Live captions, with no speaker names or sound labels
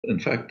In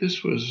fact,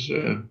 this was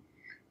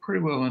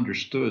pretty well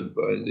understood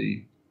by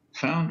the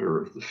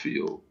founder of the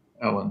field,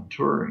 Alan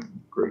Turing,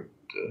 great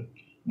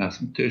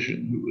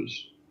mathematician who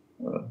was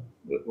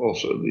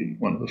also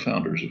one of the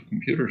founders of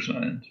computer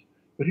science.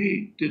 But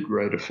he did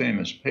write a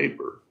famous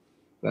paper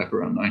back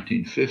around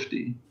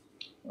 1950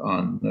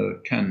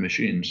 on Can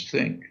Machines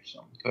Think,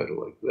 some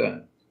title like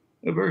that.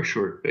 A very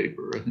short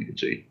paper, I think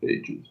it's 8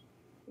 pages.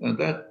 And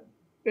that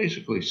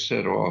basically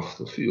set off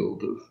the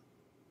field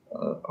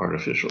of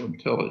artificial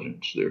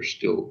intelligence. There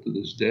still, to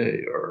this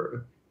day,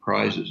 are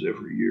prizes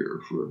every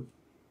year for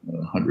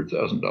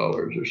 $100,000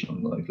 or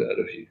something like that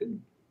if you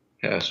can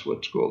pass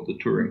what's called the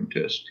Turing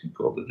test. He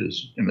called it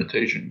his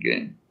imitation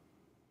game.